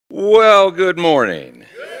Well, good morning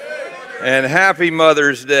and happy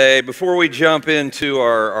Mother's Day. Before we jump into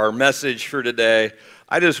our message for today,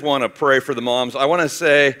 I just want to pray for the moms. I want to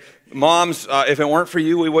say, moms, if it weren't for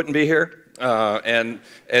you, we wouldn't be here.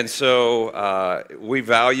 So we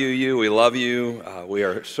value you, we love you, we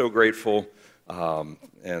are so grateful, I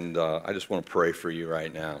just want to pray for you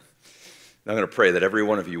right now. I'm going to pray that every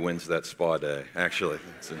one of you wins that spa day. Actually,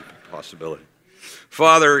 it's a possibility.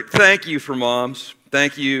 Father, thank you for moms.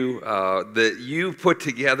 Thank you that you put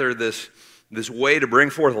together this way to bring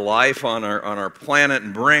forth life on our planet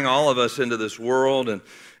and bring all of us into this world.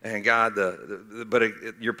 And God,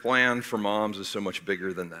 your plan for moms is so much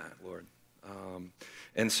bigger than that, Lord.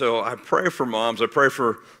 And so I pray for moms. I pray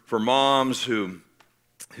for moms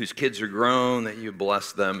whose kids are grown, that you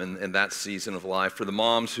bless them in that season of life. For the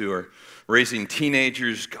moms who are raising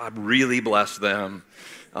teenagers, God, really bless them.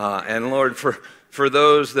 And Lord, for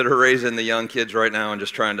those that are raising the young kids right now and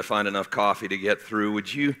just trying to find enough coffee to get through,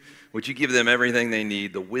 would you give them everything they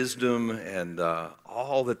need, the wisdom and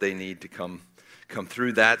all that they need to come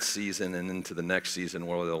through that season and into the next season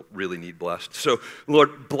where they'll really need blessed. So,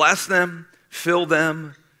 Lord, bless them, fill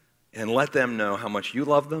them, and let them know how much you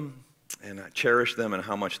love them and cherish them and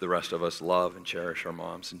how much the rest of us love and cherish our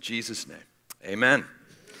moms. In Jesus' name, amen.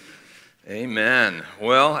 Amen.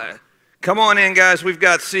 Well, come on in, guys. We've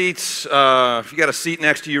got seats. If you got a seat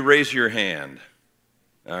next to you, raise your hand.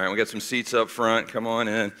 All right, we got some seats up front. Come on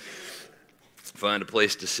in. Find a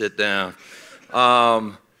place to sit down.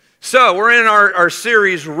 So we're in our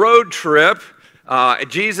series, Road Trip.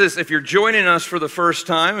 Jesus, if you're joining us for the first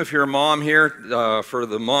time, if you're a mom here for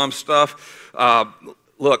the mom stuff,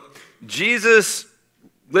 look, Jesus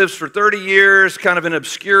lives for 30 years, kind of in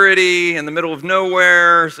obscurity, in the middle of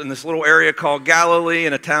nowhere, in this little area called Galilee,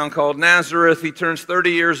 in a town called Nazareth. He turns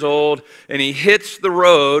 30 years old, and he hits the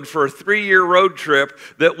road for a 3-year road trip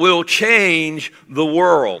that will change the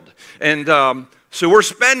world. And so we're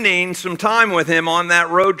spending some time with him on that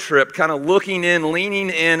road trip, kind of looking in, leaning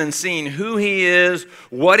in, and seeing who he is,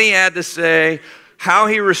 what he had to say, how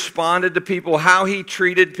he responded to people, how he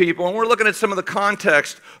treated people. And we're looking at some of the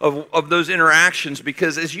context of those interactions,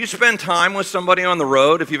 because as you spend time with somebody on the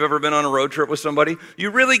road, if you've ever been on a road trip with somebody,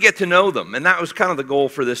 you really get to know them. And that was kind of the goal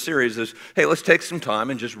for this series is, hey, let's take some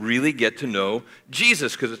time and just really get to know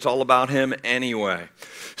Jesus, because it's all about him anyway.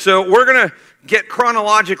 So we're going to get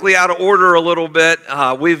chronologically out of order a little bit.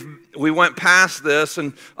 We went past this,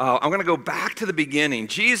 and I'm going to go back to the beginning.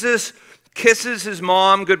 Jesus kisses his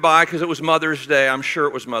mom goodbye because it was Mother's Day. I'm sure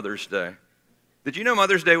it was Mother's Day. Did you know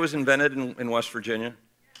Mother's Day was invented in West Virginia?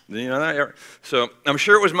 Did you know that? So I'm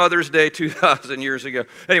sure it was Mother's Day 2,000 years ago.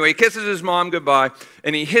 Anyway, he kisses his mom goodbye,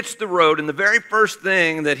 and he hits the road, and the very first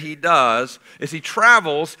thing that he does is he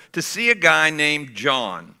travels to see a guy named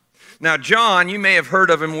John. Now, John, you may have heard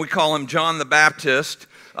of him. We call him John the Baptist.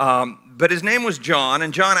 But his name was John,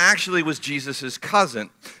 and John actually was Jesus' cousin.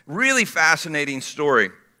 Really fascinating story.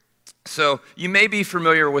 So you may be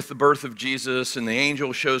familiar with the birth of Jesus, and the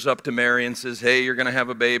angel shows up to Mary and says, hey, you're going to have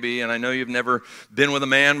a baby, and I know you've never been with a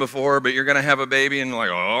man before, but you're going to have a baby, and like,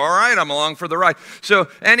 all right, I'm along for the ride. So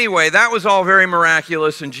anyway, that was all very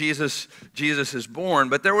miraculous, and Jesus is born.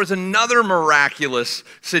 But there was another miraculous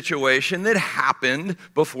situation that happened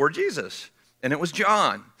before Jesus, and it was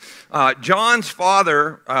John. John's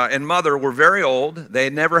father and mother were very old. They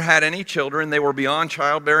had never had any children. They were beyond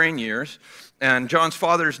childbearing years. And John's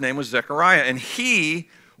father's name was Zechariah, and he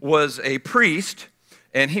was a priest,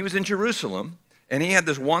 and he was in Jerusalem, and he had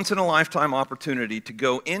this once-in-a-lifetime opportunity to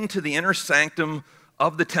go into the inner sanctum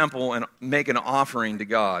of the temple and make an offering to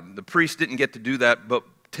God. The priest didn't get to do that, but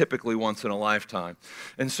typically once in a lifetime.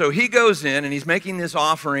 And so he goes in, and he's making this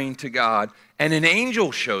offering to God, and an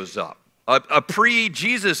angel shows up, a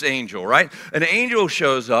pre-Jesus angel, right? An angel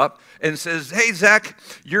shows up and says, hey, Zach,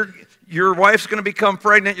 your wife's going to become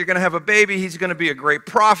pregnant. You're going to have a baby. He's going to be a great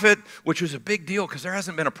prophet, which was a big deal because there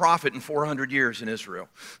hasn't been a prophet in 400 years in Israel.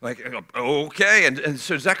 Like, okay. And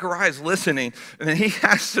so Zechariah's listening, and then he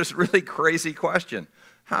asks this really crazy question.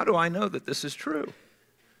 How do I know that this is true?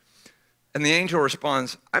 And the angel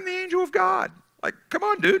responds, I'm the angel of God. Like, come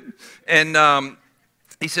on, dude. And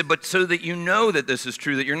he said, but so that you know that this is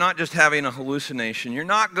true, that you're not just having a hallucination, you're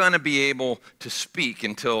not going to be able to speak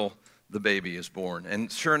until the baby is born.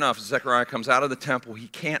 And sure enough, Zechariah comes out of the temple. He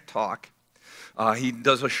can't talk. He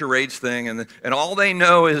does a charades thing, and all they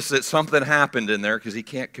know is that something happened in there because he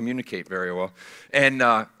can't communicate very well.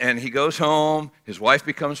 And he goes home. His wife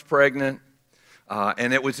becomes pregnant.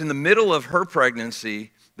 And it was in the middle of her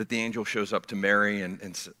pregnancy that the angel shows up to Mary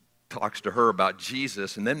and talks to her about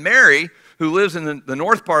Jesus. And then Mary, who lives in the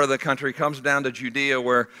north part of the country, comes down to Judea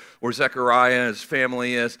where Zechariah and his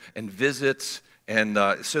family is and visits. And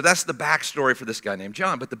so that's the backstory for this guy named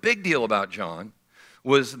John. But the big deal about John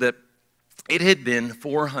was that it had been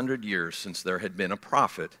 400 years since there had been a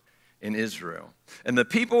prophet in Israel. And the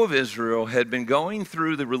people of Israel had been going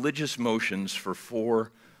through the religious motions for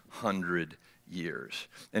 400 years.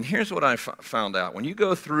 And here's what I found out. When you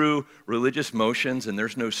go through religious motions and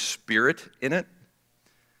there's no spirit in it,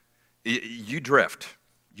 you drift.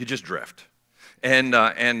 You just drift. And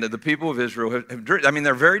the people of Israel have drifted. I mean,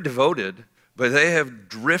 they're very devoted, but they have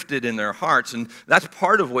drifted in their hearts. And that's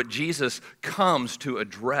part of what Jesus comes to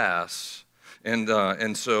address.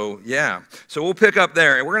 And so, yeah. So we'll pick up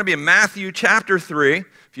there. And we're going to be in Matthew chapter 3.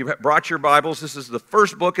 If you brought your Bibles, this is the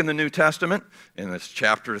first book in the New Testament, and it's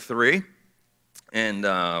chapter 3. And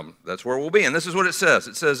that's where we'll be. And this is what it says.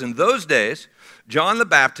 It says, "In those days, John the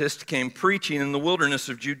Baptist came preaching in the wilderness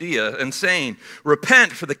of Judea and saying,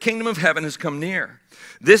 'Repent, for the kingdom of heaven has come near.'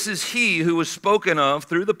 This is he who was spoken of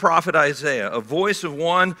through the prophet Isaiah, a voice of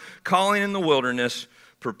one calling in the wilderness,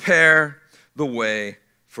 'Prepare the way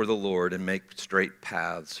for the Lord and make straight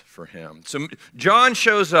paths for him.'" So John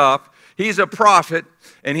shows up. He's a prophet,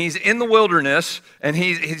 and he's in the wilderness, and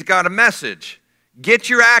he's got a message. Get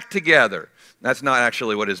your act together. That's not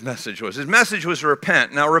actually what his message was. His message was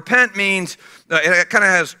repent. Now, repent means, it kind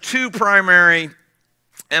of has two primary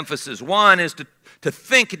emphases. One is to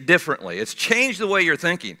think differently. It's change the way you're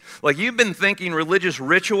thinking. Like you've been thinking religious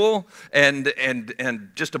ritual and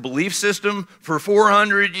just a belief system for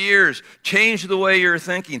 400 years. Change the way you're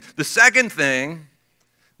thinking. The second thing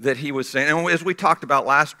that he was saying, and as we talked about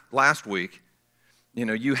last week, you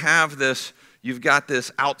know, you've got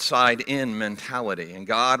this outside-in mentality, and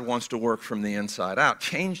God wants to work from the inside out.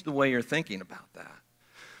 Change the way you're thinking about that.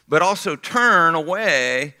 But also turn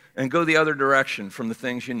away and go the other direction from the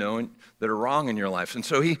things you know that are wrong in your life. And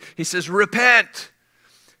so he says, repent.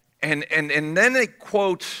 And then it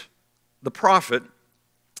quotes the prophet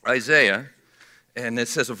Isaiah, and it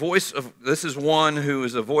says, this is one who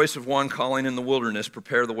is a voice of one calling in the wilderness,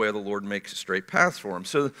 prepare the way of the Lord, make straight paths for him.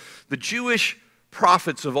 So the Jewish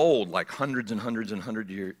prophets of old, like hundreds and hundreds and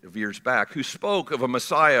hundreds of years back, who spoke of a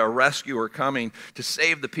Messiah, a rescuer coming to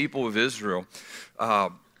save the people of Israel,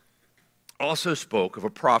 also spoke of a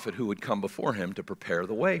prophet who would come before him to prepare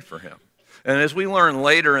the way for him. And as we learn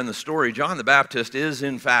later in the story, John the Baptist is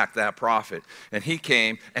in fact that prophet. And he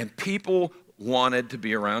came, and people wanted to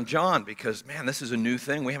be around John because, man, this is a new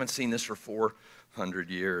thing. We haven't seen this for 400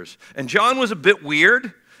 years. And John was a bit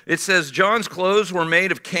weird. It says John's clothes were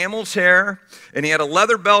made of camel's hair, and he had a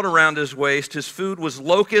leather belt around his waist. His food was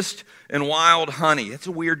locust and wild honey. It's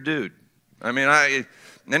a weird dude. I mean,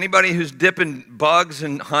 anybody who's dipping bugs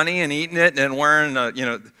in honey and eating it and wearing,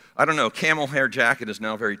 I don't know, camel hair jacket is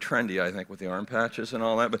now very trendy, I think, with the arm patches and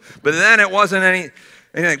all that. But then it wasn't anything.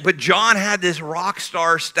 But John had this rock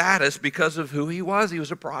star status because of who he was. He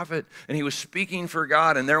was a prophet, and he was speaking for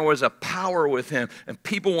God, and there was a power with him, and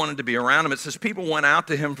people wanted to be around him. It says people went out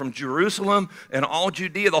to him from Jerusalem and all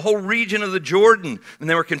Judea, the whole region of the Jordan, and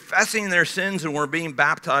they were confessing their sins and were being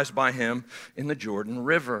baptized by him in the Jordan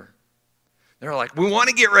River. They're like, we want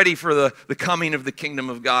to get ready for the coming of the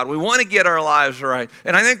kingdom of God. We want to get our lives right.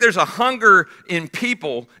 And I think there's a hunger in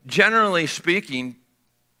people, generally speaking,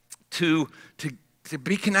 to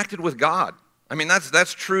be connected with God. I mean,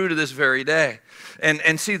 that's true to this very day.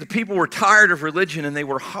 And see, the people were tired of religion, and they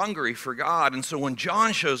were hungry for God. And so when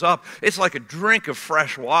John shows up, it's like a drink of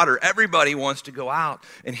fresh water. Everybody wants to go out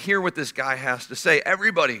and hear what this guy has to say.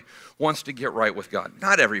 Everybody wants to get right with God.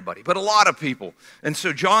 Not everybody, but a lot of people. And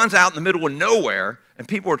so John's out in the middle of nowhere, and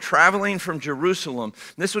people are traveling from Jerusalem.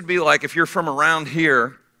 This would be like if you're from around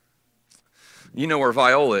here, you know where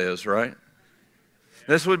Viola is, right?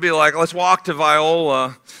 This would be like, let's walk to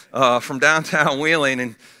Viola from downtown Wheeling,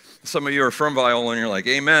 and some of you are from Viola, and you're like,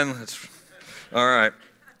 amen. That's, all right.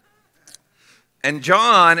 And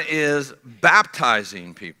John is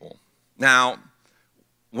baptizing people. Now,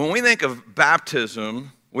 when we think of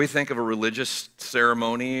baptism, we think of a religious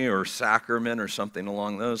ceremony or sacrament or something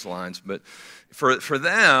along those lines. But for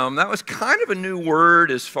them, that was kind of a new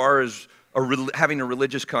word as far as having a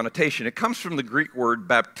religious connotation. It comes from the Greek word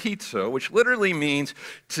baptizo, which literally means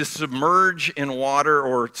to submerge in water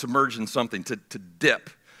or submerge in something, to dip.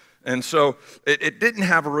 And so it didn't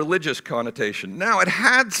have a religious connotation. Now, it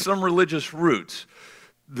had some religious roots.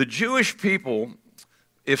 The Jewish people,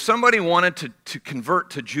 if somebody wanted to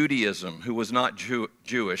convert to Judaism who was not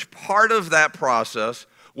Jewish, part of that process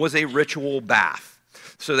was a ritual bath.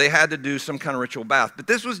 So they had to do some kind of ritual bath. But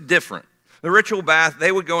this was different. The ritual bath,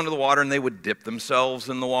 they would go into the water and they would dip themselves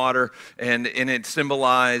in the water, and it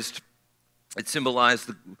symbolized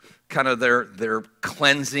the, kind of their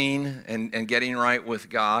cleansing and getting right with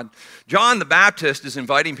God. John the Baptist is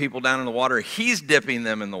inviting people down in the water. He's dipping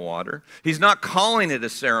them in the water. He's not calling it a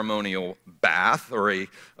ceremonial bath or a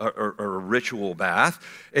ritual bath.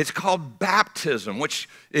 It's called baptism, which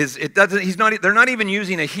is, they're not even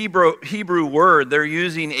using a Hebrew word. They're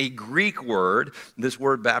using a Greek word, this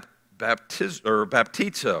word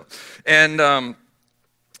baptizo. And,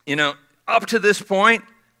 up to this point,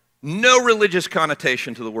 no religious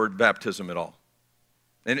connotation to the word baptism at all.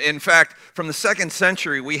 And in fact, from the 2nd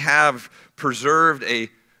century, we have preserved a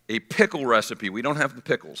pickle recipe. We don't have the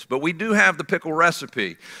pickles, but we do have the pickle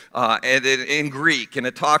recipe in Greek, and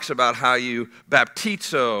it talks about how you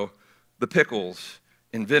baptizo the pickles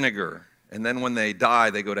in vinegar, and then when they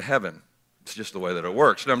die, they go to heaven. It's just the way that it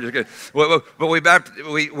works. No, I'm just kidding. But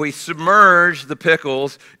we submerge the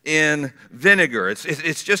pickles in vinegar.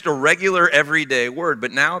 It's just a regular everyday word,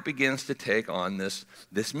 but now it begins to take on this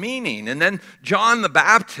meaning. And then John the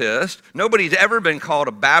Baptist, nobody's ever been called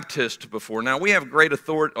a Baptist before. Now we have great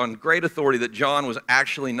authority that John was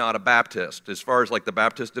actually not a Baptist as far as like the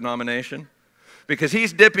Baptist denomination, because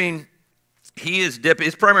his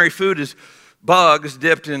primary food is bugs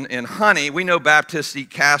dipped in honey. We know Baptists eat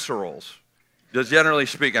casseroles. Just generally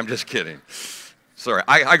speaking, I'm just kidding. Sorry,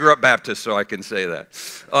 I grew up Baptist, so I can say that.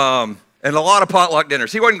 And a lot of potluck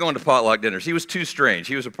dinners. He wasn't going to potluck dinners. He was too strange.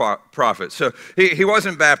 He was a prophet. So he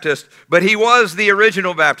wasn't Baptist, but he was the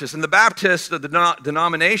original Baptist. And the Baptists, the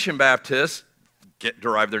denomination Baptists,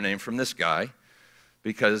 derive their name from this guy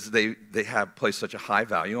because they have placed such a high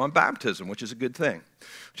value on baptism, which is a good thing,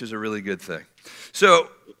 which is a really good thing. So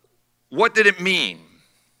what did it mean?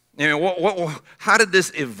 How did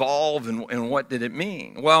this evolve, and what did it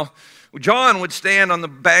mean? Well, John would stand on the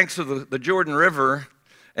banks of the Jordan River,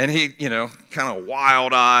 and he, kind of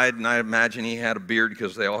wild-eyed, and I imagine he had a beard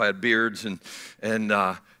because they all had beards, and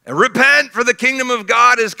repent, for the kingdom of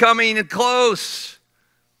God is coming and close.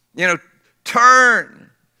 Turn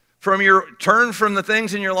from the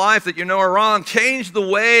things in your life that you know are wrong. Change the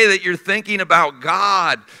way that you're thinking about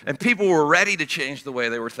God. And people were ready to change the way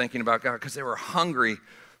they were thinking about God because they were hungry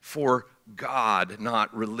for God,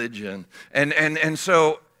 not religion. And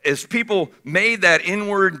so as people made that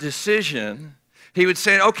inward decision, he would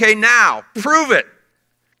say, okay, now, prove it.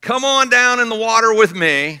 Come on down in the water with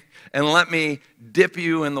me, and let me dip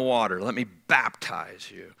you in the water. Let me baptize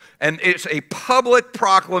you. And it's a public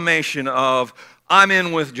proclamation of, I'm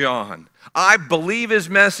in with John. I believe his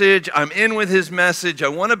message. I'm in with his message. I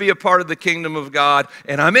want to be a part of the kingdom of God,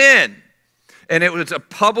 and I'm in. And it was a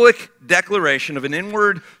public declaration of an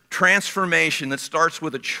inward transformation that starts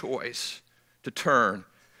with a choice to turn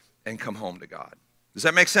and come home to God. Does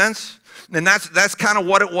that make sense? And that's kind of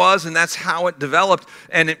what it was, and that's how it developed,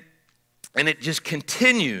 and it just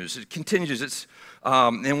continues. It continues.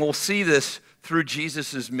 And we'll see this through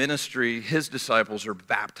Jesus' ministry. His disciples are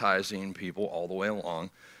baptizing people all the way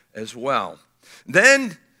along as well.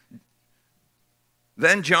 Then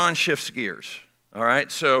John shifts gears. All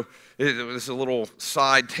right, so this is a little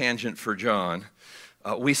side tangent for John.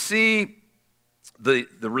 We see the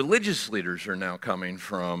religious leaders are now coming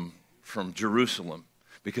from Jerusalem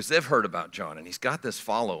because they've heard about John, and he's got this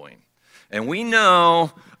following. And we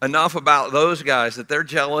know enough about those guys that they're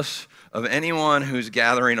jealous of anyone who's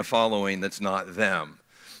gathering a following that's not them.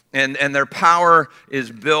 And their power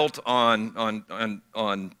is built on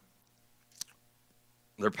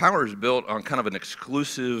their power is built on kind of an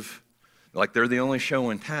exclusive, like they're the only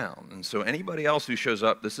show in town. And so anybody else who shows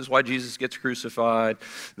up, this is why Jesus gets crucified.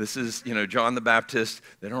 This is, John the Baptist.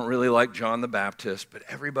 They don't really like John the Baptist, but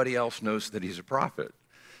everybody else knows that he's a prophet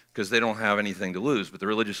because they don't have anything to lose, but the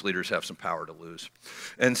religious leaders have some power to lose.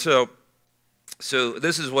 And so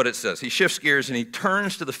this is what it says. He shifts gears and he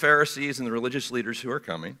turns to the Pharisees and the religious leaders who are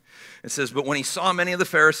coming. It says, but when he saw many of the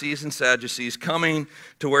Pharisees and Sadducees coming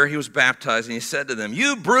to where he was baptizing, he said to them,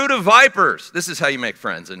 you brood of vipers. This is how you make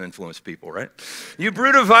friends and influence people, right? You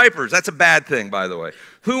brood of vipers. That's a bad thing, by the way.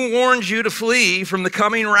 Who warns you to flee from the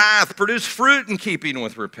coming wrath? Produce fruit in keeping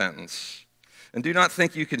with repentance. And do not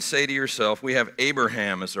think you can say to yourself, we have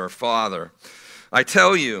Abraham as our father. I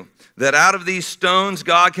tell you that out of these stones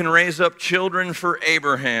God can raise up children for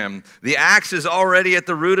Abraham. The axe is already at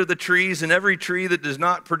the root of the trees, and every tree that does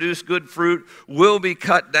not produce good fruit will be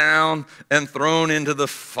cut down and thrown into the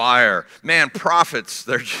fire. Man, prophets,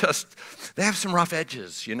 they have some rough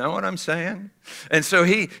edges, you know what I'm saying? And so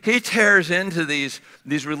he tears into these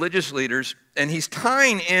religious leaders, And he's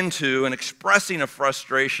tying into and expressing a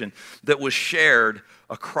frustration that was shared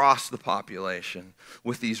across the population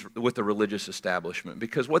with the religious establishment.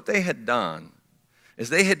 Because what they had done is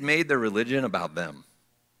they had made their religion about them.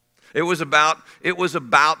 It was about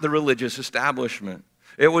the religious establishment.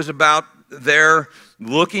 It was about their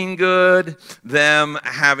looking good, them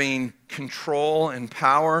having control and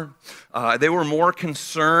power. They were more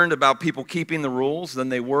concerned about people keeping the rules than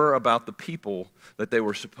they were about the people that they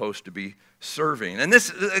were supposed to be serving. And this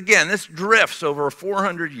drifts over a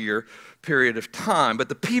 400-year period of time, but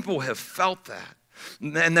the people have felt that.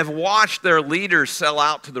 And they've watched their leaders sell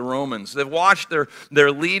out to the Romans. They've watched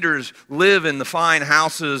their leaders live in the fine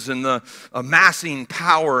houses and the amassing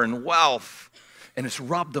power and wealth, and it's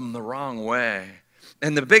rubbed them the wrong way.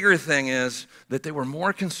 And the bigger thing is that they were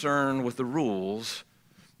more concerned with the rules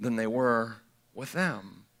than they were with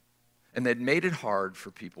them. And they'd made it hard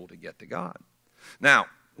for people to get to God. Now,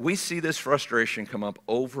 we see this frustration come up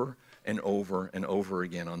over and over and over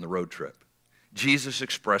again on the road trip. Jesus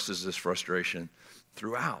expresses this frustration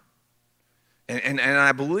throughout. And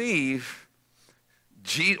I believe,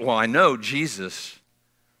 I know Jesus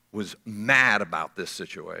was mad about this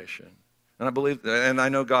situation. And I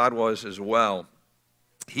know God was as well.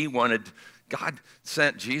 God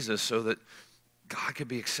sent Jesus so that God could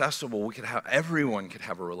be accessible. Everyone could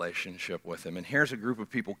have a relationship with him. And here's a group of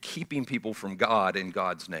people keeping people from God in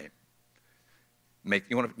God's name.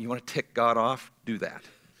 You want to tick God off? Do that.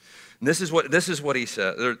 And this is what he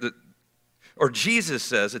said. Or Jesus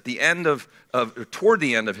says at the end toward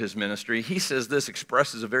the end of his ministry, he says this,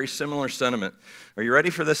 expresses a very similar sentiment. Are you ready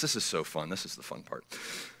for this? This is so fun. This is the fun part.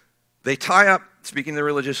 They tie up, speaking to the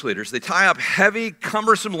religious leaders, they tie up heavy,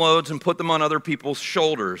 cumbersome loads and put them on other people's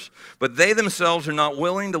shoulders, but they themselves are not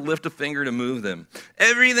willing to lift a finger to move them.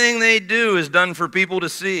 Everything they do is done for people to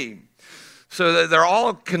see. So they're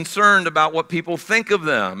all concerned about what people think of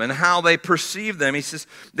them and how they perceive them. He says,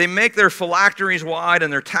 they make their phylacteries wide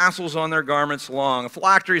and their tassels on their garments long. A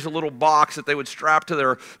phylactery is a little box that they would strap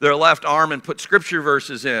to their left arm and put scripture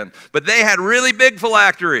verses in. But they had really big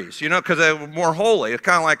phylacteries, because they were more holy. It's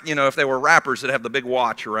kind of like, if they were rappers that have the big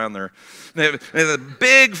watch around they have the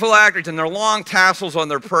big phylacteries and their long tassels on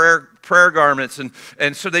their prayer garments.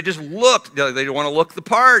 And so they just looked, they want to look the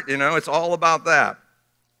part, it's all about that.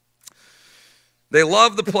 They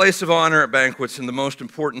love the place of honor at banquets and the most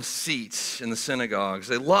important seats in the synagogues.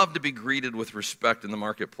 They love to be greeted with respect in the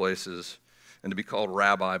marketplaces and to be called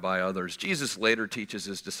rabbi by others. Jesus later teaches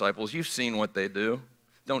his disciples, you've seen what they do.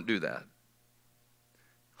 Don't do that.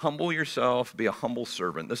 Humble yourself, be a humble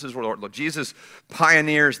servant. This is what Jesus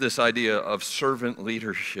pioneers this idea of servant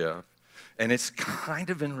leadership. And it's kind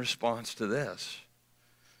of in response to this.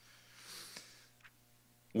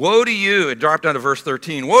 Woe to you, it dropped down to verse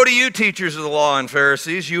 13. Woe to you, teachers of the law and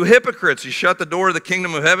Pharisees, you hypocrites, you shut the door of the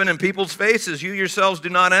kingdom of heaven in people's faces. You yourselves do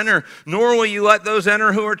not enter, nor will you let those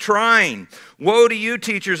enter who are trying. Woe to you,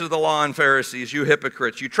 teachers of the law and Pharisees, you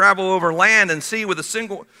hypocrites. You travel over land and sea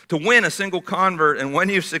to win a single convert, and when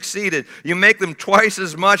you've succeeded, you make them twice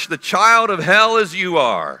as much the child of hell as you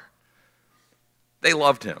are. They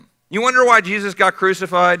loved him. You wonder why Jesus got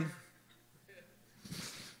crucified?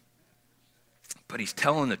 But he's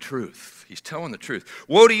telling the truth. He's telling the truth.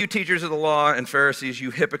 Woe to you, teachers of the law and Pharisees,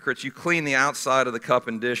 you hypocrites. You clean the outside of the cup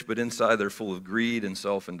and dish, but inside they're full of greed and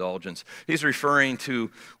self-indulgence. He's referring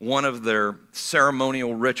to one of their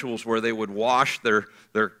ceremonial rituals where they would wash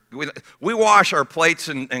we wash our plates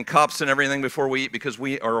and cups and everything before we eat because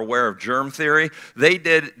we are aware of germ theory. They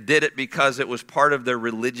did it because it was part of their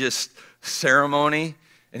religious ceremony.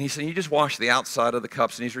 And he's saying, you just wash the outside of the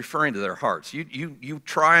cups, and he's referring to their hearts. You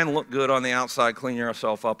try and look good on the outside, clean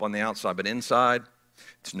yourself up on the outside, but inside,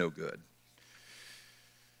 it's no good.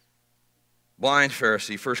 Blind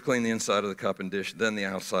Pharisee, first clean the inside of the cup and dish, then the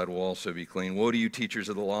outside will also be clean. Woe to you, teachers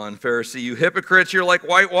of the law and Pharisee, you hypocrites, you're like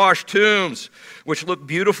whitewashed tombs, which look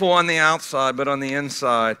beautiful on the outside, but on the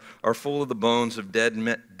inside are full of the bones of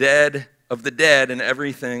the dead and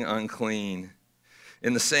everything unclean.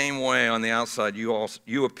 In the same way, on the outside,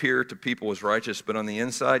 you appear to people as righteous, but on the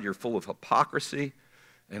inside, you're full of hypocrisy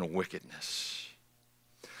and wickedness.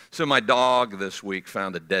 So my dog this week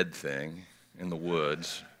found a dead thing in the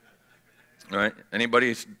woods. Right?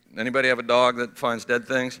 Anybody have a dog that finds dead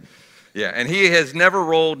things? Yeah, and he has never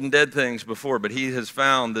rolled in dead things before, but he has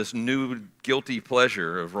found this new guilty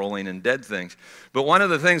pleasure of rolling in dead things. But one of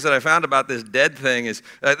the things that I found about this dead thing is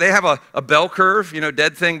they have a bell curve,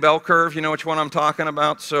 dead thing bell curve, you know which one I'm talking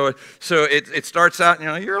about? So it starts out,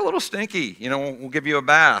 you're a little stinky, we'll give you a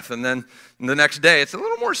bath. And then the next day, it's a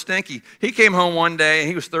little more stinky. He came home one day, and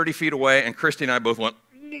he was 30 feet away, and Christy and I both went,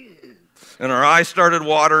 and our eyes started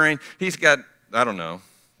watering. He's got, I don't know,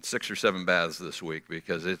 6 or 7 baths this week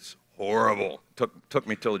because it's horrible. Took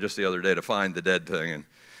me till just the other day to find the dead thing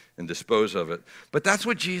and dispose of it. But that's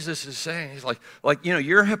what Jesus is saying. He's like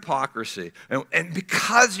your hypocrisy. And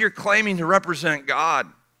because you're claiming to represent God,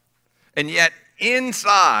 and yet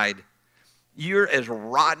inside, you're as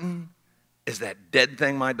rotten as that dead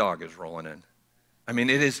thing my dog is rolling in. I mean,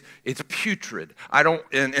 it's putrid. I don't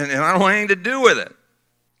want anything to do with it.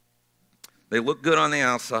 They look good on the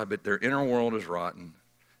outside, but their inner world is rotten.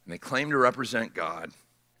 And they claim to represent God.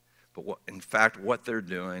 But in fact, what they're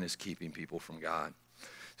doing is keeping people from God.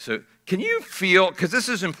 So can you feel, because this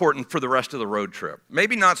is important for the rest of the road trip.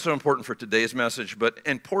 Maybe not so important for today's message, but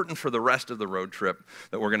important for the rest of the road trip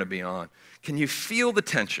that we're going to be on. Can you feel the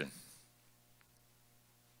tension?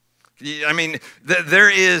 I mean,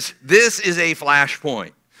 this is a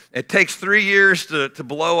flashpoint. It takes 3 years to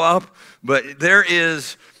blow up, but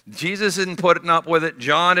Jesus isn't putting up with it.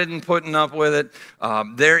 John isn't putting up with it.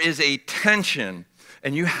 There is a tension,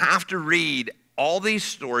 and you have to read all these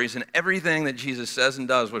stories and everything that Jesus says and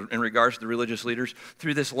does in regards to the religious leaders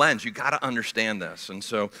through this lens. You got to understand this. And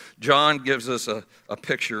so John gives us a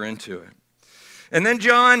picture into it. And then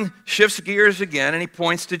John shifts gears again, and he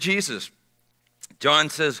points to Jesus. John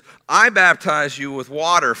says, I baptize you with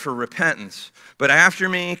water for repentance, but after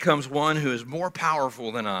me comes one who is more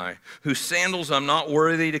powerful than I, whose sandals I'm not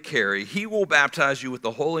worthy to carry. He will baptize you with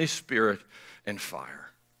the Holy Spirit and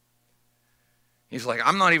fire. He's like,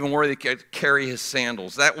 I'm not even worthy to carry his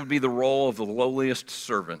sandals. That would be the role of the lowliest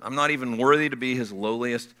servant. I'm not even worthy to be his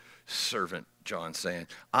lowliest servant, John's saying.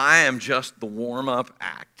 I am just the warm-up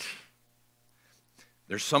act.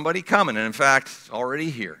 There's somebody coming, and in fact,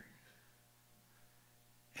 already here.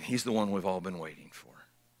 And he's the one we've all been waiting for.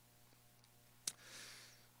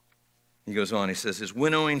 He goes on, he says, his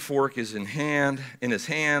winnowing fork is in his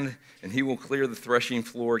hand, and he will clear the threshing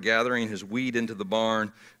floor, gathering his wheat into the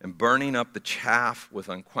barn and burning up the chaff with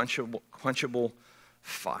unquenchable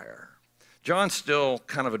fire. John's still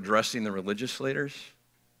kind of addressing the religious leaders,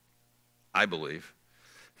 I believe.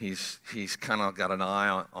 He's kind of got an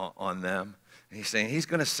eye on them. And he's saying he's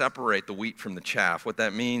going to separate the wheat from the chaff. What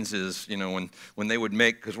that means is, when they would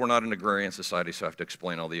make, because we're not an agrarian society, so I have to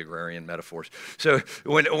explain all the agrarian metaphors. So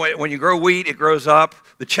when you grow wheat, it grows up.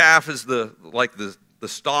 The chaff is the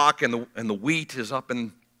stalk, and the wheat is up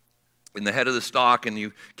in the head of the stalk, and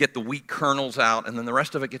you get the wheat kernels out, and then the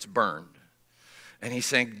rest of it gets burned. And he's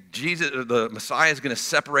saying Jesus, the Messiah, is going to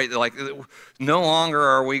separate. Like, no longer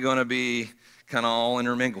are we going to be kind of all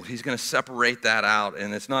intermingled. He's going to separate that out,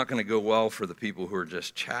 and it's not going to go well for the people who are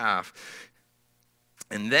just chaff.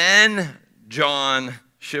 And then John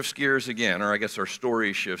shifts gears again, or I guess our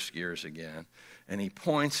story shifts gears again, and he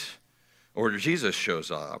points, or Jesus shows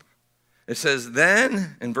up. It says,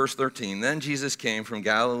 then, in verse 13, then Jesus came from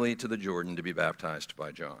Galilee to the Jordan to be baptized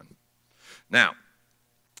by John. Now,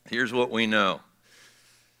 here's what we know.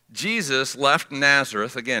 Jesus left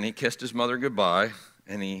Nazareth. Again, he kissed his mother goodbye,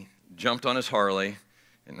 and he jumped on his Harley,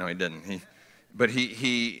 and no, he didn't. But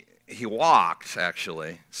he walked,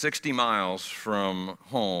 actually, 60 miles from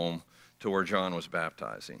home to where John was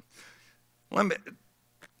baptizing.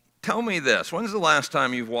 Tell me this. When's the last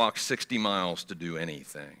time you've walked 60 miles to do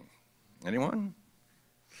anything? Anyone?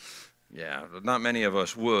 Yeah, not many of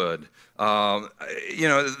us would.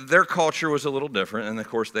 Their culture was a little different, and of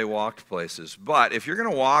course they walked places. But if you're going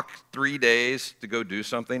to walk 3 days to go do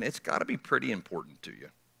something, it's got to be pretty important to you.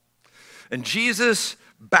 And Jesus'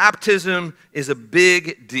 baptism is a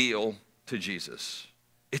big deal to Jesus.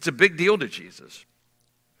 It's a big deal to Jesus.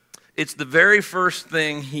 It's the very first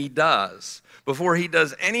thing he does. Before he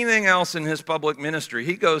does anything else in his public ministry,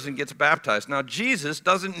 he goes and gets baptized. Now, Jesus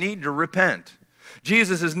doesn't need to repent.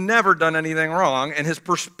 Jesus has never done anything wrong, and his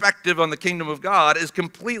perspective on the kingdom of God is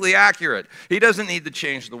completely accurate. He doesn't need to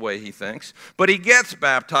change the way he thinks, but he gets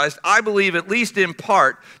baptized, I believe, at least in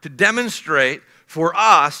part, to demonstrate for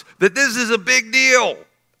us that this is a big deal.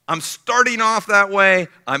 I'm starting off that way.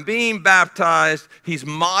 I'm being baptized. He's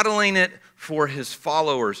modeling it for his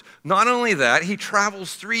followers. Not only that, he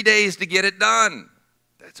travels 3 days to get it done.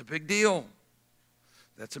 That's a big deal.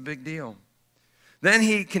 That's a big deal. Then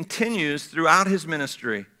he continues throughout his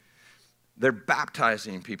ministry. They're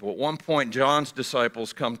baptizing people. At one point, John's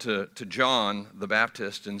disciples come to John the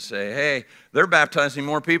Baptist and say, hey, they're baptizing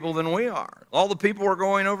more people than we are. All the people are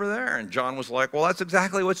going over there. And John was like, well, that's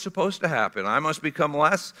exactly what's supposed to happen. I must become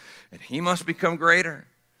less, and he must become greater.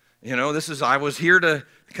 I was here to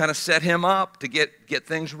kind of set him up, to get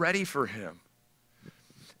things ready for him.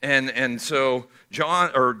 And so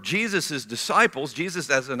Jesus' disciples, Jesus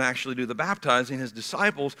doesn't actually do the baptizing, his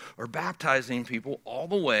disciples are baptizing people all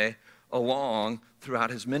the way along throughout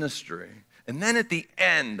his ministry. And then at the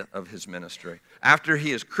end of his ministry, after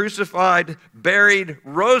he is crucified, buried,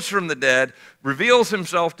 rose from the dead, reveals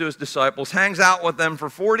himself to his disciples, hangs out with them for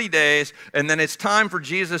 40 days, and then it's time for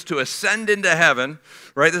Jesus to ascend into heaven,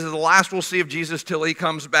 right? This is the last we'll see of Jesus till he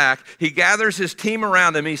comes back. He gathers his team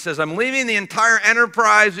around him. He says, I'm leaving the entire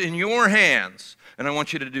enterprise in your hands, and I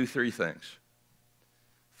want you to do three things.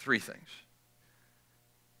 Three things.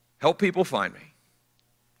 Help people find me.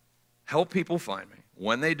 Help people find me.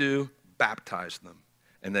 When they do, baptize them,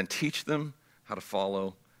 and then teach them how to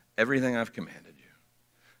follow everything I've commanded you.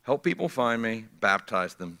 Help people find me,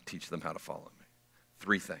 baptize them, teach them how to follow me.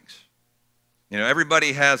 Three things. You know,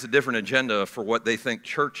 everybody has a different agenda for what they think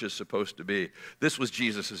church is supposed to be. This was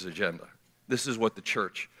Jesus' agenda. This is what the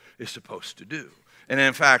church is supposed to do. And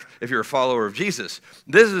in fact, if you're a follower of Jesus,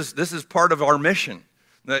 this is part of our mission.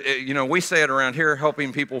 You know, we say it around here,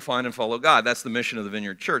 helping people find and follow God. That's the mission of the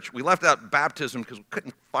Vineyard Church. We left out baptism because we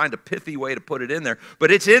couldn't find a pithy way to put it in there.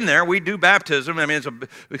 But it's in there. We do baptism. I mean,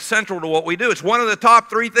 it's central to what we do. It's one of the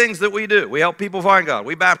top three things that we do. We help people find God.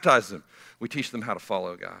 We baptize them. We teach them how to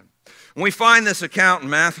follow God. When we find this account in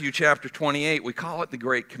Matthew chapter 28, we call it the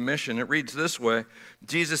Great Commission. It reads this way.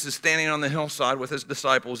 Jesus is standing on the hillside with his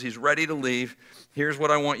disciples. He's ready to leave. Here's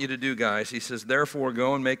what I want you to do, guys. He says, therefore,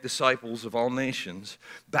 go and make disciples of all nations,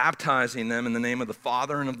 baptizing them in the name of the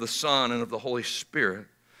Father and of the Son and of the Holy Spirit,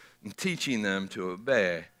 and teaching them to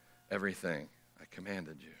obey everything I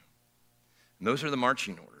commanded you. And those are the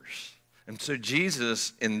marching orders. And so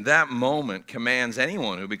Jesus, in that moment, commands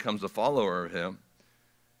anyone who becomes a follower of him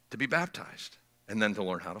to be baptized and then to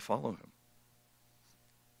learn how to follow him.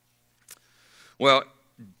 Well,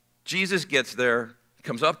 Jesus gets there,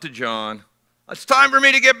 comes up to John. It's time for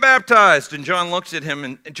me to get baptized. And John looks at him,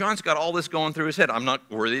 and John's got all this going through his head. I'm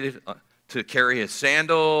not worthy to carry his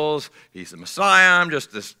sandals. He's the Messiah. I'm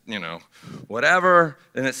just this, whatever.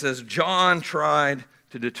 And it says, John tried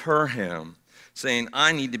to deter him, saying,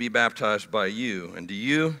 I need to be baptized by you. And do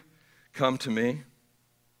you come to me?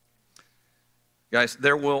 Guys,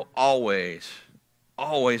 there will always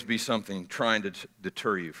be something trying to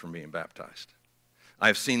deter you from being baptized.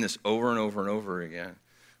 I've seen this over and over and over again.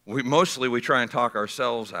 We try and talk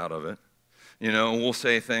ourselves out of it. We'll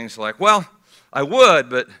say things like, well, I would,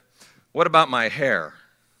 but what about my hair?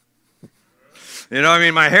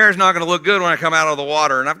 My hair's not going to look good when I come out of the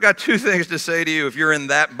water. And I've got two things to say to you if you're in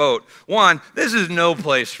that boat. One, this is no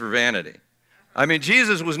place for vanity.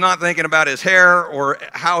 Jesus was not thinking about his hair or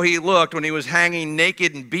how he looked when he was hanging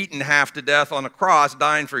naked and beaten half to death on a cross,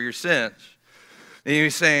 dying for your sins. And he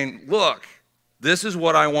was saying, look, this is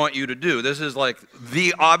what I want you to do. This is like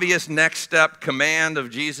the obvious next step command of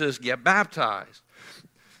Jesus, get baptized.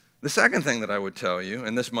 The second thing that I would tell you,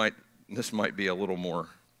 and this might be a little more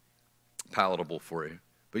palatable for you,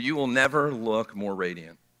 but you will never look more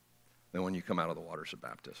radiant than when you come out of the waters of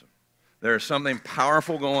baptism. There is something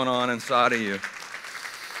powerful going on inside of you.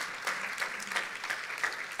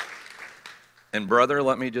 And brother,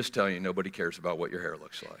 let me just tell you, nobody cares about what your hair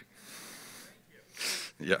looks like.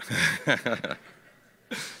 Yeah.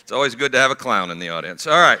 It's always good to have a clown in the audience.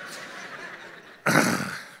 All right.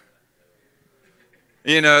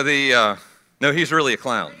 No, he's really a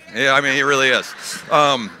clown. Yeah, he really is.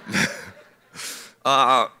 I'll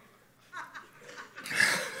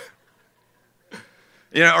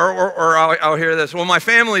hear this. Well, my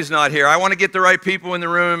family's not here. I want to get the right people in the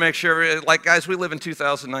room and make sure. Like, guys, we live in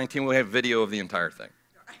 2019. We have video of the entire thing.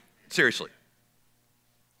 Seriously.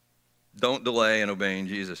 Don't delay in obeying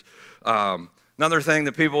Jesus. Another thing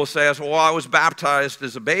that people will say is, well, I was baptized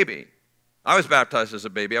as a baby. I was baptized as a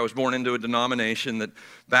baby. I was born into a denomination that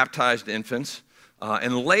baptized infants.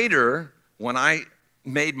 And later, when I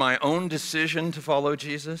made my own decision to follow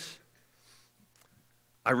Jesus,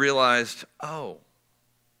 I realized,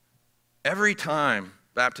 every time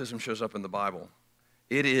baptism shows up in the Bible,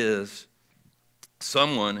 it is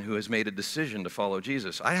someone who has made a decision to follow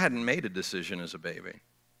Jesus. I hadn't made a decision as a baby,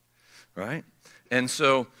 right? And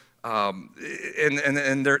so,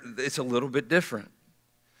 it's a little bit different.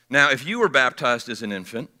 Now, if you were baptized as an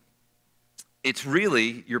infant, it's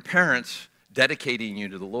really your parents dedicating you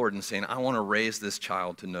to the Lord and saying, I want to raise this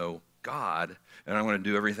child to know God, and I want to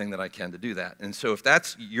do everything that I can to do that. And so if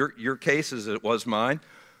that's your case as it was mine,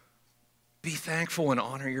 be thankful and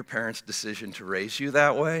honor your parents' decision to raise you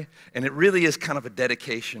that way. And it really is kind of a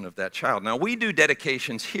dedication of that child. Now, we do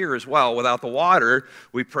dedications here as well. Without the water,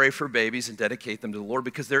 we pray for babies and dedicate them to the Lord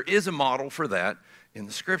because there is a model for that in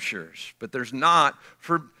the Scriptures. But there's not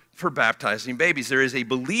for baptizing babies. There is a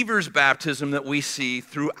believer's baptism that we see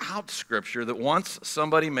throughout Scripture that once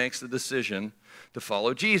somebody makes the decision to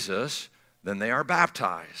follow Jesus, then they are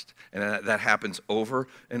baptized. And that happens over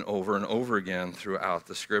and over and over again throughout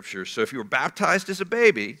the Scriptures. So if you were baptized as a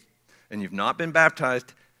baby and you've not been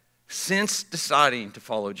baptized since deciding to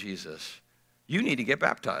follow Jesus, you need to get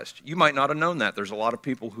baptized. You might not have known that. There's a lot of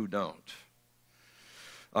people who don't.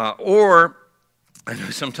 Or I know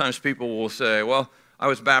sometimes people will say, well, I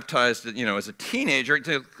was baptized, as a teenager.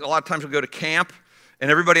 A lot of times we'll go to camp and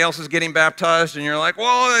everybody else is getting baptized, and you're like,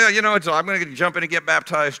 well, I'm going to jump in and get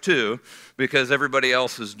baptized too, because everybody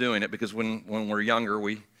else is doing it, because when we're younger,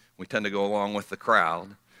 we tend to go along with the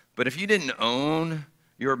crowd. But if you didn't own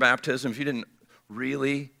your baptism, if you didn't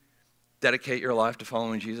really dedicate your life to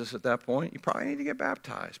following Jesus at that point, you probably need to get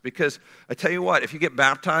baptized. Because I tell you what, if you get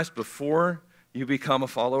baptized before you become a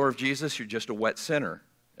follower of Jesus, you're just a wet sinner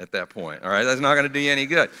at that point, all right? That's not going to do you any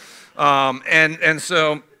good.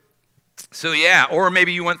 So yeah, or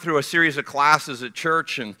maybe you went through a series of classes at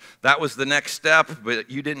church and that was the next step,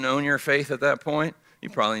 but you didn't own your faith at that point. You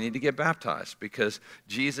probably need to get baptized, because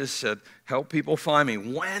Jesus said, help people find me.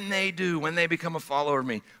 When they become a follower of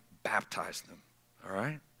me, baptize them, all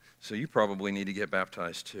right? So you probably need to get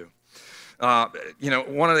baptized too.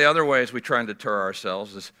 One of the other ways we try and deter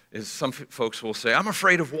ourselves is some folks will say, I'm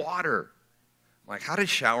afraid of water. I'm like, how did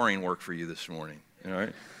showering work for you this morning? All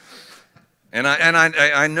right? And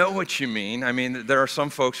I know what you mean. I mean, there are some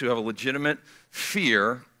folks who have a legitimate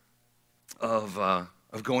fear of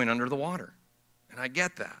going under the water. And I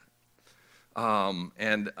get that.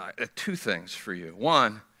 Two things for you.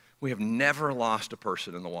 One, we have never lost a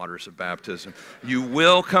person in the waters of baptism. You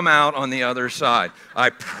will come out on the other side. I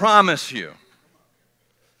promise you.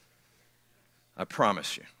 I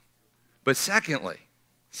promise you. But secondly,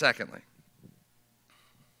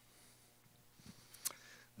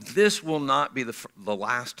 this will not be the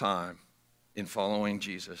last time in following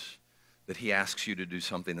Jesus that he asks you to do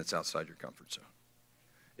something that's outside your comfort zone.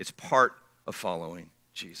 It's part of following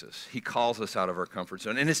Jesus. He calls us out of our comfort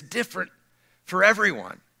zone, and it's different for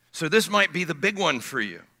everyone. So this might be the big one for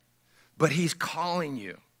you, but he's calling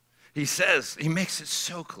you. He makes it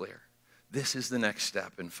so clear. This is the next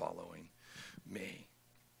step in following me.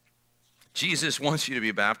 Jesus wants you to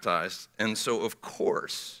be baptized, and so of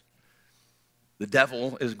course, the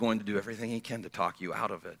devil is going to do everything he can to talk you out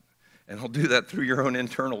of it. And he'll do that through your own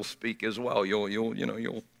internal speak as well.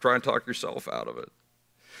 You'll try and talk yourself out of it.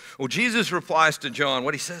 Well, Jesus replies to John.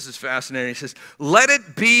 What he says is fascinating. He says, let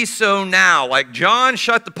it be so now. Like, John,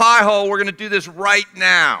 shut the pie hole. We're going to do this right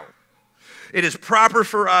now. It is proper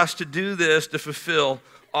for us to do this to fulfill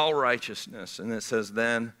all righteousness. And it says,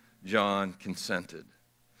 then John consented.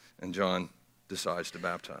 And John decides to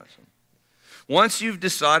baptize him. Once you've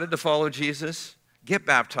decided to follow Jesus, get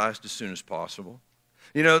baptized as soon as possible.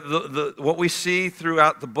 What we see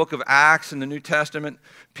throughout the book of Acts and the New Testament,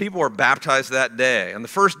 people are baptized that day. On the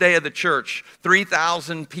first day of the church,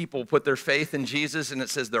 3,000 people put their faith in Jesus, and it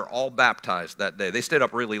says they're all baptized that day. They stayed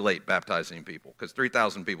up really late baptizing people, because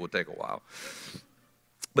 3,000 people would take a while.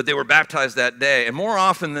 But they were baptized that day, and more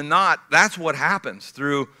often than not, that's what happens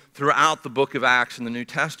throughout the book of Acts and the New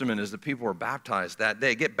Testament, is that people are baptized that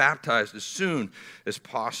day. Get baptized as soon as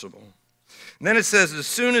possible. And then it says, as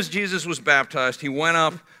soon as Jesus was baptized, he went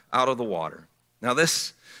up out of the water. Now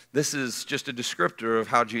this is just a descriptor of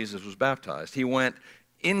how Jesus was baptized. He went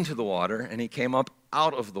into the water and he came up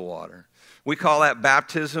out of the water. We call that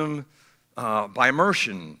baptism by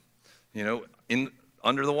immersion,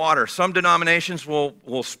 under the water. Some denominations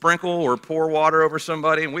will sprinkle or pour water over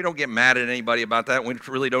somebody, and we don't get mad at anybody about that. We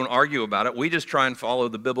really don't argue about it. We just try and follow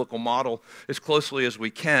the biblical model as closely as we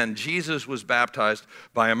can. Jesus was baptized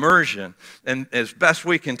by immersion, and as best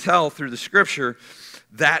we can tell through the Scripture,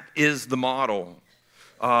 that is the model.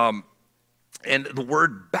 And the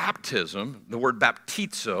word baptism, the word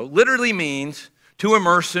baptizo, literally means to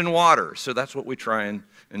immerse in water. So that's what we try and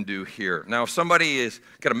do here. Now, if somebody has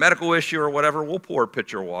got a medical issue or whatever, we'll pour a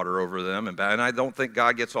pitcher of water over them. And I don't think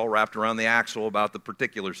God gets all wrapped around the axle about the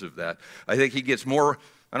particulars of that. I think he gets more,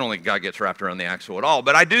 I don't think God gets wrapped around the axle at all.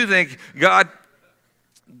 But I do think God,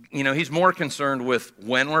 he's more concerned with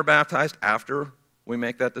when we're baptized after we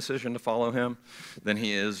make that decision to follow him than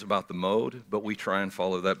he is about the mode, but we try and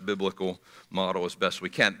follow that biblical model as best we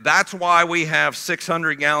can. That's why we have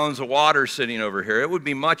 600 gallons of water sitting over here. It would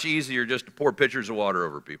be much easier just to pour pitchers of water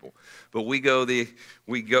over people, but we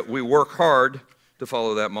work hard to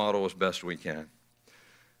follow that model as best we can.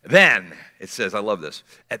 Then, it says, I love this,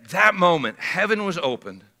 at that moment, heaven was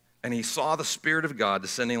opened, and he saw the Spirit of God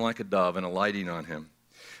descending like a dove and alighting on him.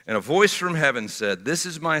 And a voice from heaven said, this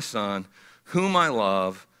is my Son, whom I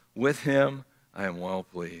love, with him I am well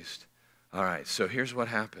pleased. All right, so here's what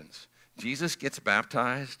happens. Jesus gets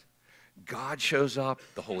baptized, God shows up,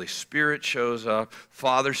 the Holy Spirit shows up,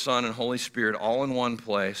 Father, Son, and Holy Spirit all in one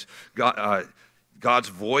place. God's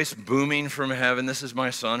voice booming from heaven, this is my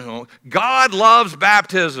son. God loves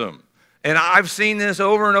baptism. And I've seen this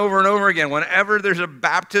over and over and over again. Whenever there's a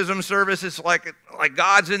baptism service, it's like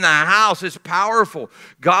God's in the house. It's powerful.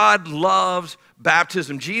 God loves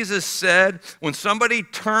baptism. Jesus said when somebody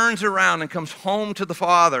turns around and comes home to the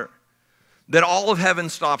Father, that all of heaven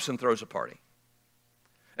stops and throws a party.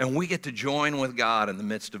 And we get to join with God in the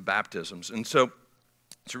midst of baptisms. And so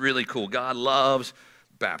it's really cool. God loves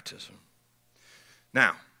baptism.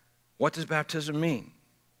 Now, what does baptism mean?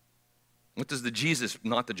 What does the Jesus,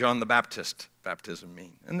 not the John the Baptist baptism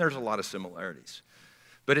mean? And there's a lot of similarities.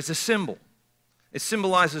 But it's a symbol. It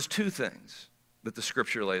symbolizes two things that the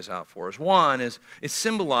Scripture lays out for us. One is it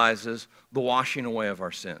symbolizes the washing away of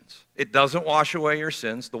our sins. It doesn't wash away your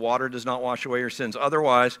sins. The water does not wash away your sins.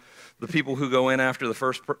 Otherwise, the people who go in after the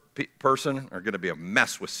first person are going to be a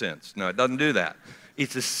mess with sins. No, it doesn't do that.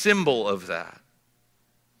 It's a symbol of that.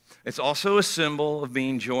 It's also a symbol of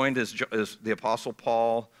being joined, as the Apostle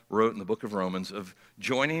Paul wrote in the book of Romans, of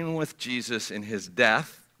joining with Jesus in his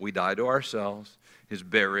death. We die to ourselves, his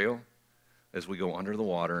burial, as we go under the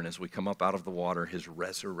water, and as we come up out of the water, his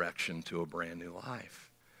resurrection to a brand new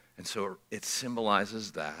life. And so it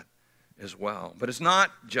symbolizes that as well. But it's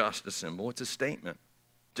not just a symbol, it's a statement.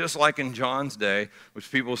 Just like in John's day,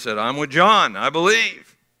 which people said, I'm with John, I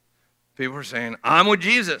believe. People were saying, I'm with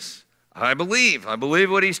Jesus. I believe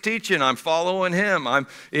what he's teaching. I'm following him.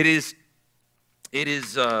 It is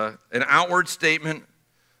an outward statement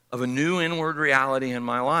of a new inward reality in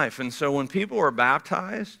my life. And so when people are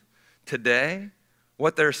baptized today,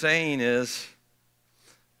 what they're saying is,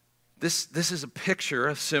 this is a picture,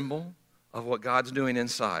 a symbol of what God's doing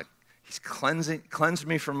inside. He's cleansed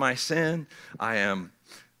me from my sin. I am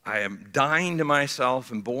dying to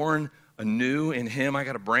myself and born anew in him. I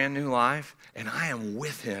got a brand new life, and I am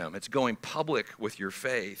with him. It's going public with your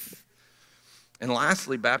faith. And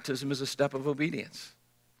lastly, baptism is a step of obedience.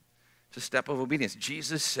 It's a step of obedience.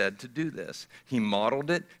 Jesus said to do this. He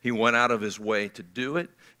modeled it. He went out of his way to do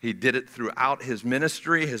it. He did it throughout his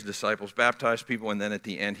ministry. His disciples baptized people, and then at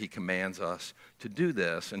the end he commands us to do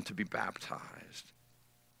this and to be baptized.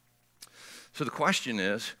 So the question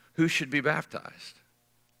is, who should be baptized?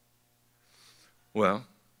 Well,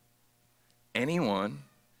 anyone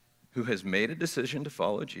who has made a decision to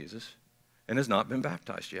follow Jesus and has not been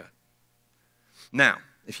baptized yet. Now,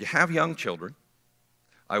 if you have young children,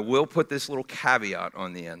 I will put this little caveat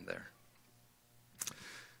on the end there.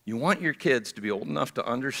 You want your kids to be old enough to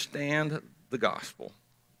understand the gospel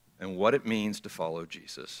and what it means to follow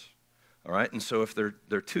Jesus. All right? And so if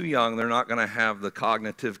they're too young, they're not going to have the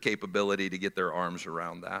cognitive capability to get their arms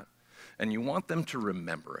around that. And you want them to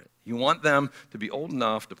remember it. You want them to be old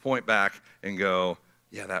enough to point back and go,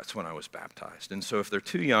 yeah, that's when I was baptized. And so if they're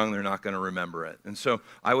too young, they're not going to remember it. And so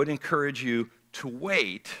I would encourage you to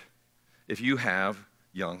wait if you have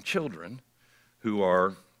young children who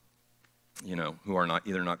are not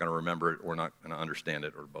either not going to remember it or not going to understand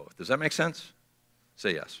it or both. Does that make sense?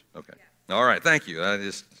 Say yes. Okay. Yeah. All right. Thank you. That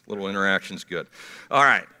is little interaction's good. All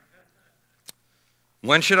right.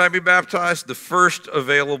 When should I be baptized? The first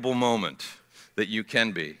available moment that you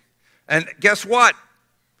can be. And guess what?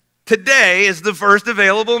 Today is the first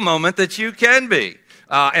available moment that you can be.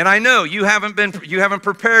 And I know you haven't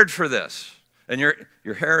prepared for this. And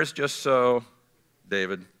your hair is just so,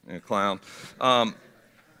 David, a clown.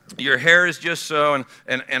 Your hair is just so,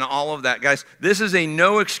 and all of that. Guys, this is a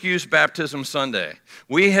no excuse baptism Sunday.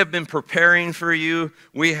 We have been preparing for you.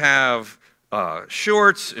 We have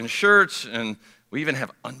shorts and shirts, and we even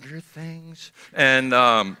have under things.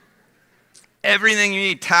 And everything you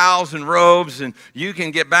need, towels and robes, and you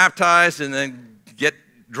can get baptized and then get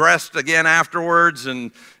dressed again afterwards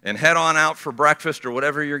and head on out for breakfast or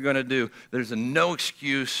whatever you're going to do. There's a no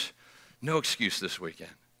excuse this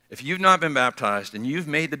weekend. If you've not been baptized and you've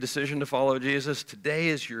made the decision to follow Jesus, today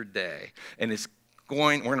is your day. And we're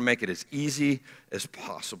going to make it as easy as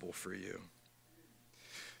possible for you.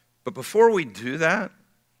 But before we do that,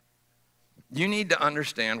 you need to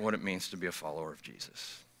understand what it means to be a follower of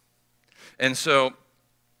Jesus. And so,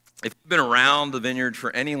 if you've been around the Vineyard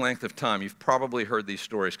for any length of time, you've probably heard these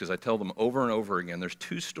stories because I tell them over and over again. There's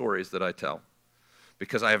two stories that I tell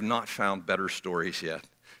because I have not found better stories yet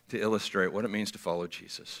to illustrate what it means to follow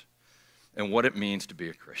Jesus and what it means to be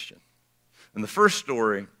a Christian. And the first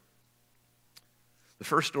story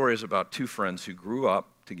is about two friends who grew up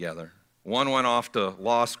together. One went off to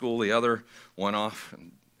law school, the other went off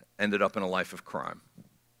and ended up in a life of crime.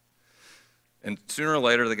 And sooner or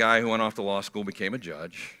later, the guy who went off to law school became a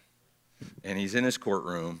judge, and he's in his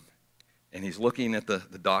courtroom, and he's looking at the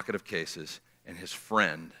docket of cases, and his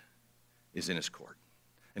friend is in his court.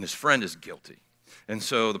 And his friend is guilty. And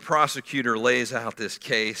so the prosecutor lays out this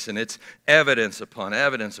case, and it's evidence upon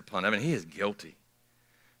evidence upon evidence. He is guilty.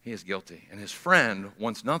 He is guilty. And his friend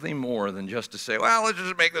wants nothing more than just to say, well, let's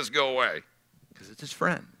just make this go away, because it's his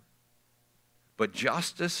friend. But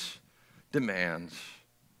justice demands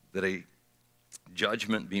that a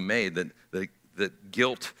judgment be made, that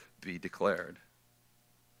guilt be declared.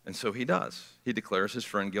 And so he does. He declares his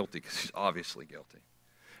friend guilty because he's obviously guilty.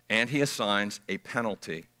 And he assigns a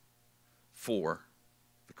penalty for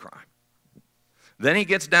the crime. Then he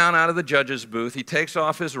gets down out of the judge's booth. He takes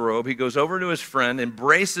off his robe. He goes over to his friend,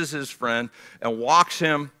 embraces his friend, and walks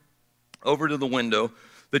him over to the window.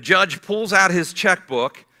 The judge pulls out his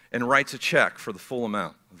checkbook and writes a check for the full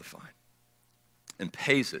amount of the fine and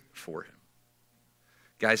pays it for him.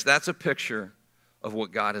 Guys, that's a picture of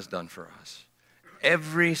what God has done for us.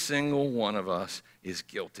 Every single one of us is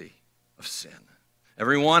guilty of sin.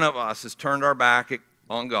 Every one of us has turned our back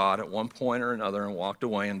on God at one point or another and walked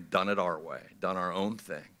away and done it our way, done our own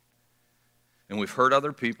thing. And we've hurt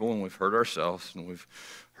other people, and we've hurt ourselves, and we've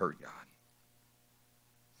hurt God.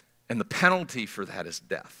 And the penalty for that is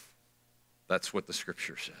death. That's what the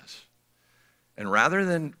scripture says. And rather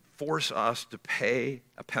than force us to pay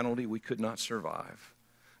a penalty we could not survive,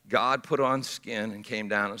 God put on skin and came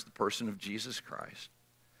down as the person of Jesus Christ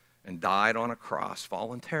and died on a cross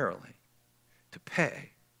voluntarily to pay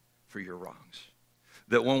for your wrongs.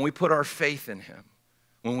 That when we put our faith in him,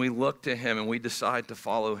 when we look to him and we decide to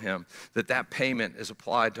follow him, that payment is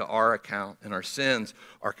applied to our account and our sins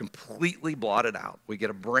are completely blotted out. We get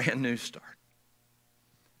a brand new start.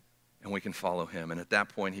 And we can follow him. And at that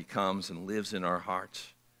point, he comes and lives in our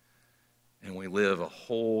hearts. And we live a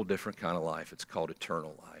whole different kind of life. It's called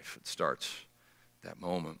eternal life. It starts at that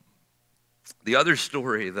moment. The other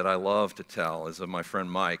story that I love to tell is of my friend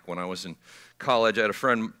Mike. When I was in college, I had a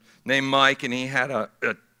friend named Mike, and he had a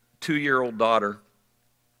 2-year-old daughter.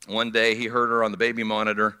 One day, he heard her on the baby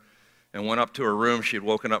monitor and went up to her room. She had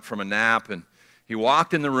woken up from a nap, and he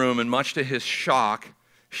walked in the room, and much to his shock,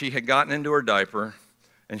 she had gotten into her diaper,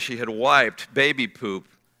 and she had wiped baby poop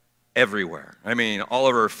everywhere. I mean, all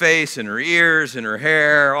over her face, in her ears, in her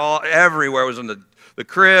hair, everywhere. It was on the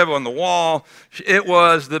crib, on the wall. It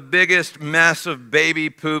was the biggest mess of baby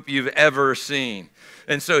poop you've ever seen.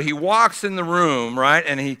 And so he walks in the room, right,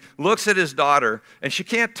 and he looks at his daughter, and she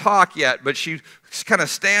can't talk yet, but she kind of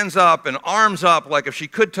stands up and arms up like if she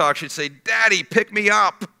could talk, she'd say, "Daddy, pick me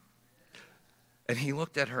up." And he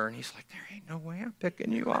looked at her, and he's like, "There ain't no way I'm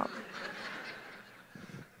picking you up."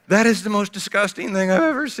 That is the most disgusting thing I've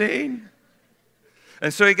ever seen.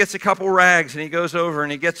 And so he gets a couple rags, and he goes over,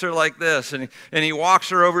 and he gets her like this, and he walks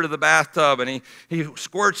her over to the bathtub, and he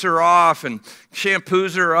squirts her off and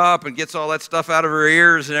shampoos her up and gets all that stuff out of her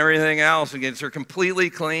ears and everything else and gets her completely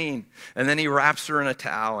clean. And then he wraps her in a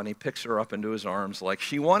towel, and he picks her up into his arms like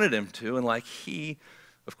she wanted him to and like he,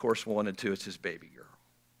 of course, wanted to. It's his baby girl.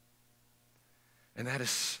 And that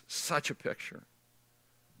is such a picture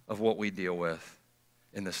of what we deal with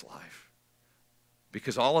in this life.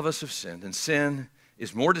 Because all of us have sinned, and sin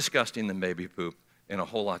is more disgusting than baby poop and a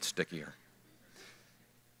whole lot stickier.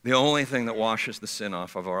 The only thing that washes the sin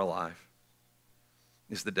off of our life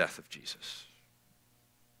is the death of Jesus.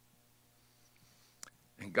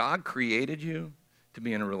 And God created you to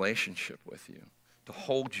be in a relationship with you, to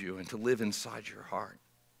hold you and to live inside your heart.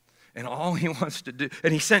 And all he wants to do,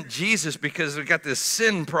 and he sent Jesus because we've got this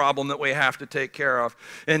sin problem that we have to take care of.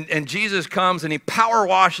 And Jesus comes and he power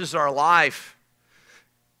washes our life.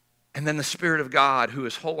 And then the Spirit of God, who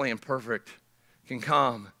is holy and perfect, can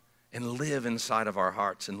come and live inside of our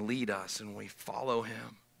hearts and lead us, and we follow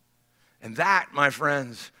him. And that, my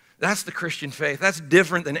friends, that's the Christian faith. That's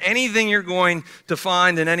different than anything you're going to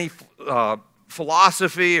find in any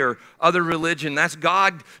philosophy or other religion. That's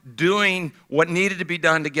God doing what needed to be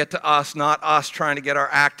done to get to us, not us trying to get our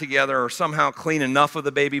act together or somehow clean enough of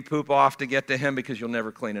the baby poop off to get to him, because you'll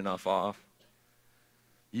never clean enough off.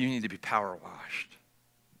 You need to be power washed.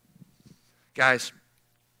 Guys,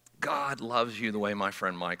 God loves you the way my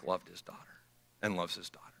friend Mike loved his daughter and loves his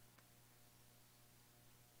daughter.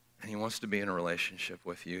 And he wants to be in a relationship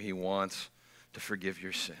with you. He wants to forgive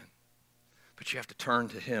your sin. But you have to turn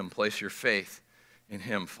to him, place your faith in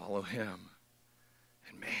him, follow him.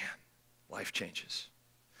 And man, life changes.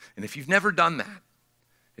 And if you've never done that,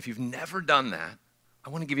 I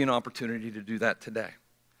want to give you an opportunity to do that today.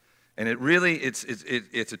 And it's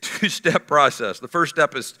a two-step process. The first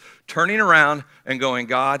step is turning around and going,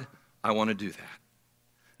 God, I want to do that.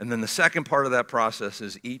 And then the second part of that process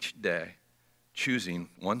is each day choosing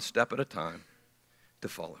one step at a time to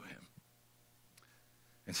follow him.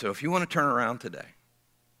 And so if you want to turn around today,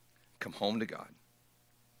 come home to God,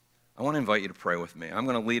 I want to invite you to pray with me. I'm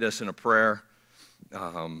going to lead us in a prayer.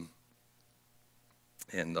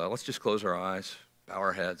 Let's just close our eyes, bow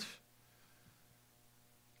our heads,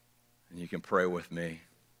 and you can pray with me.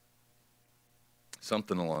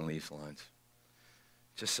 Something along these lines.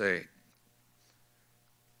 Just say,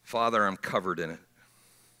 Father, I'm covered in it.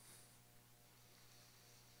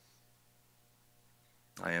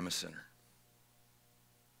 I am a sinner.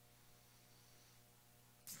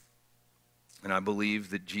 And I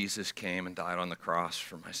believe that Jesus came and died on the cross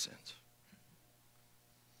for my sins.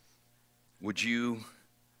 Would you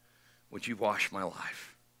wash my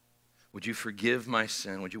life? Would you forgive my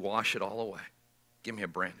sin? Would you wash it all away? Give me a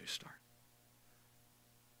brand new start.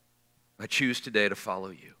 I choose today to follow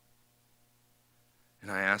you.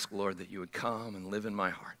 And I ask, Lord, that you would come and live in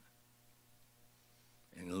my heart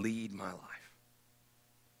and lead my life.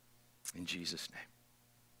 In Jesus'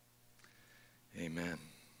 name. Amen.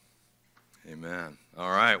 Amen.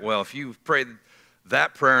 All right. Well, if you've prayed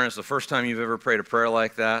that prayer and it's the first time you've ever prayed a prayer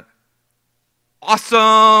like that,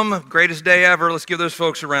 awesome. Greatest day ever. Let's give those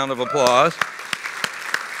folks a round of applause.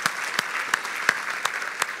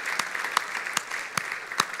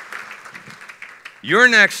 Your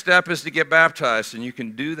next step is to get baptized, and you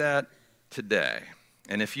can do that today.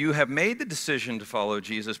 And if you have made the decision to follow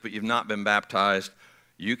Jesus, but you've not been baptized,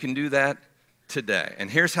 you can do that today.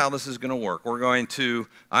 And here's how this is going to work.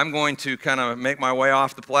 I'm going to kind of make my way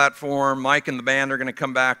off the platform. Mike and the band are going to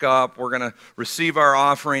come back up. We're going to receive our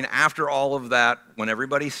offering. After all of that, when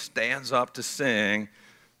everybody stands up to sing,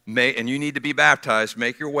 and you need to be baptized,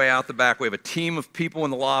 make your way out the back. We have a team of people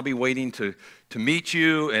in the lobby waiting to meet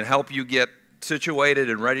you and help you get situated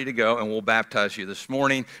and ready to go, and we'll baptize you this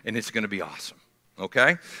morning, and it's going to be awesome,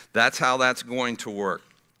 okay? That's how that's going to work.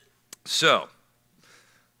 So,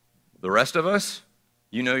 the rest of us,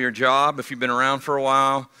 you know your job if you've been around for a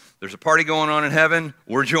while. There's a party going on in heaven.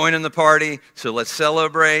 We're joining the party, so let's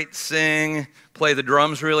celebrate, sing, play the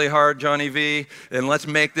drums really hard, Johnny V, and let's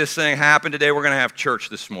make this thing happen today. We're going to have church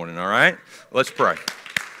this morning, all right? Let's pray.